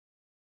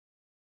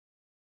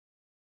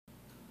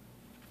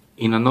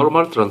In a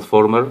normal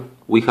transformer,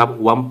 we have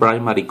one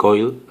primary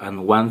coil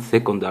and one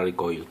secondary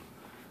coil.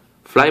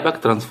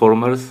 Flyback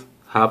transformers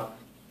have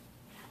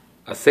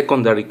a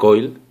secondary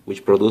coil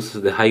which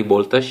produces the high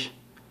voltage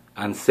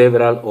and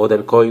several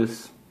other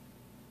coils.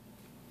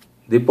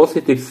 The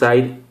positive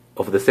side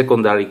of the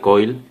secondary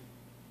coil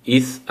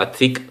is a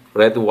thick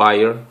red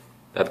wire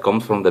that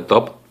comes from the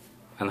top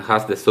and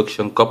has the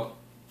suction cup.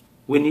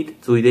 We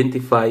need to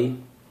identify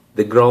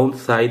the ground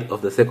side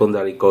of the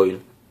secondary coil,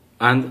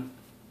 and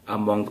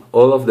among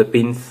all of the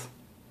pins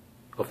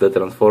of the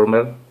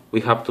transformer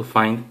we have to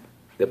find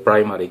the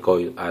primary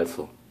coil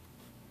also.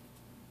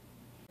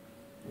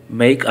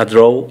 Make a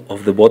draw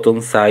of the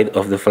bottom side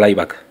of the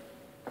flyback.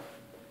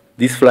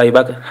 This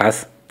flyback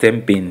has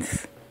 10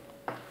 pins,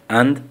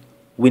 and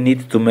we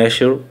need to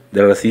measure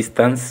the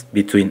resistance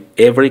between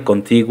every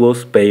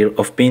contiguous pair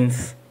of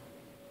pins.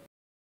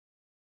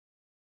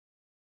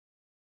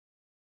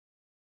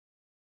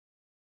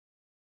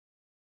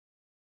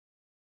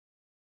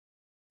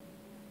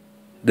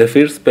 The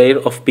first pair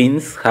of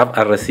pins have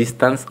a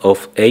resistance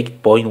of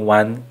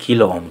 8.1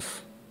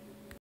 kiloohms.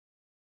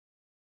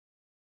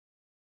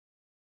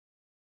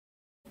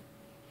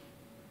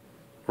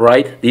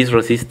 Write this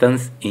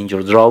resistance in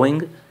your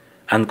drawing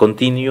and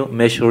continue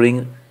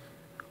measuring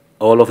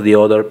all of the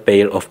other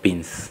pair of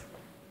pins.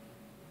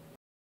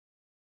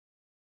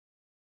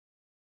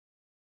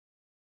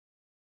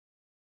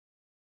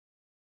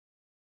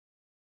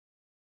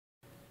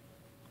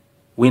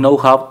 We now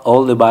have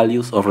all the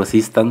values of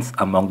resistance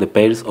among the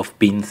pairs of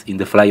pins in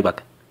the flyback.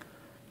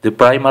 The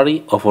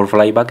primary of our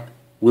flyback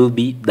will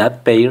be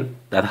that pair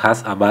that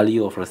has a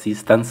value of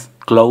resistance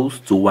close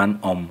to 1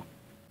 ohm.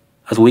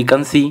 As we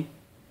can see,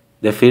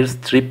 the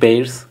first 3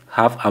 pairs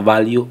have a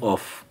value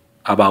of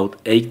about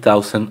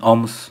 8000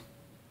 ohms,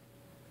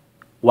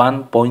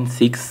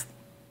 1.6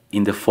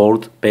 in the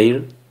fourth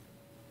pair,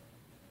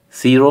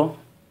 0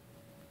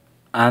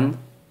 and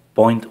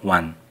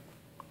 0.1.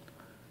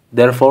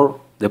 Therefore,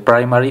 the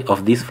primary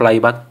of this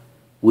flyback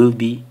will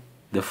be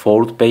the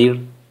fourth pair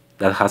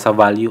that has a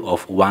value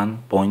of 1.6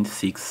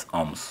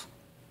 ohms.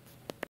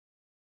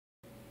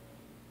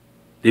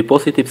 The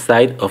positive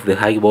side of the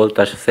high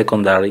voltage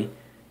secondary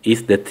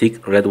is the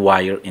thick red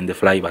wire in the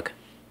flyback.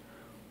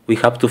 We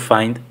have to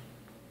find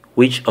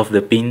which of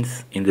the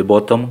pins in the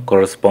bottom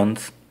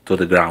corresponds to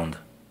the ground.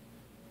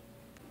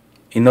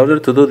 In order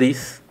to do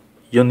this,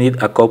 you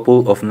need a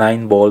couple of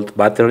 9-volt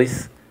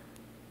batteries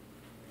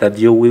that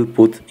you will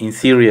put in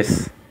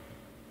series.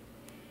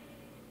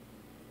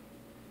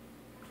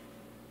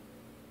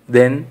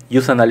 Then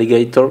use an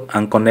alligator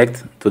and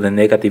connect to the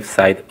negative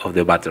side of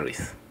the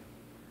batteries.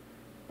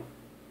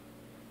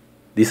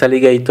 This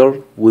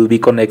alligator will be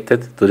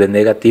connected to the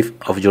negative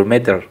of your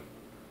meter.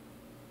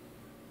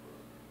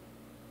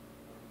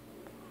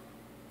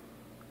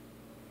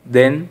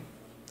 Then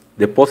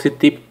the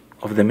positive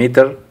of the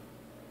meter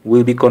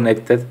will be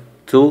connected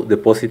to the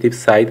positive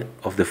side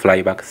of the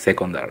flyback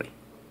secondary.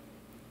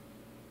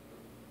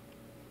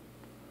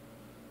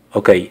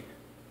 Okay,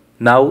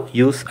 now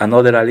use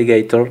another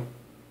alligator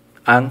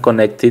and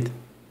connect it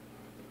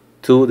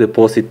to the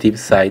positive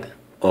side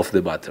of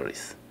the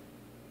batteries.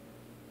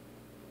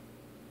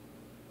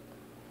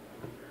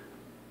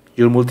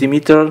 Your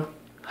multimeter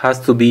has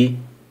to be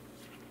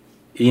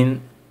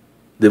in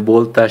the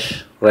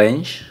voltage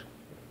range.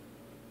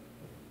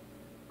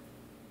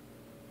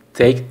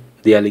 Take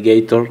the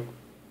alligator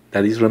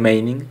that is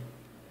remaining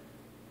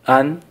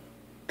and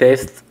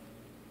test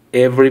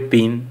every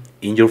pin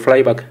in your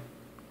flyback.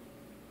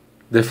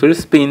 The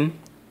first pin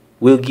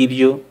will give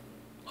you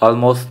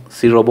almost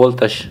 0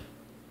 voltage.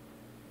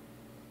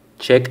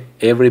 Check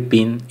every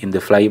pin in the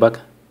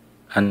flyback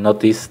and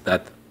notice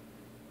that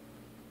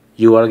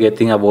you are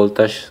getting a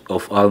voltage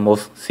of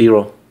almost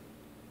 0.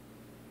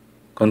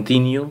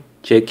 Continue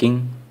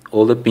checking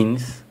all the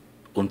pins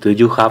until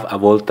you have a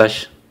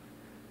voltage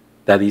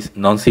that is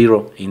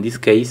non-zero. In this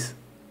case,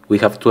 we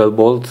have 12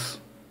 volts,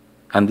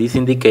 and this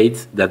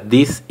indicates that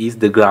this is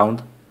the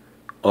ground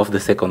of the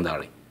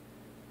secondary.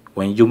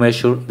 When you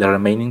measure the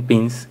remaining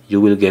pins, you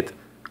will get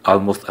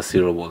almost a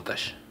 0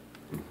 voltage.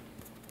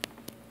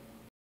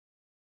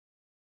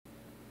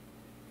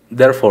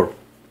 Therefore,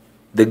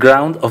 the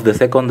ground of the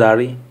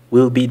secondary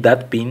will be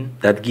that pin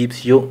that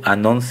gives you a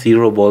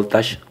non-zero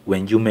voltage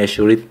when you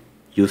measure it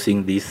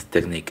using this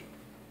technique.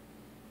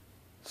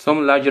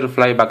 Some larger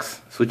flybacks,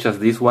 such as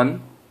this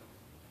one,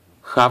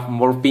 have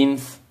more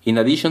pins. In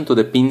addition to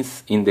the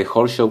pins in the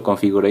horseshoe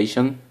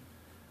configuration,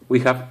 we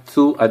have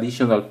 2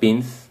 additional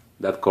pins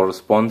that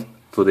correspond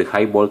to the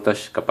high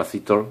voltage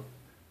capacitor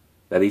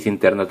that is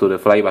internal to the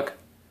flyback.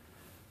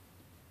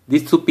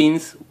 These 2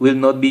 pins will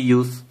not be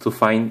used to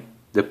find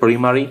the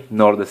primary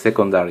nor the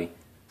secondary,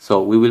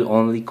 so we will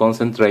only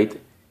concentrate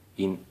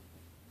in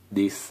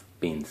these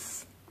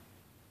pins.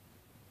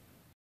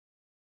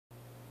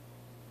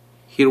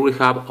 Here we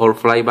have our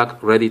flyback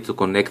ready to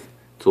connect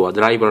to a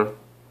driver.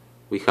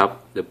 We have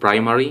the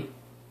primary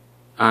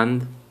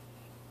and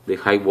the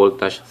high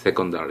voltage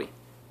secondary,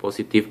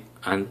 positive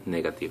and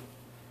negative.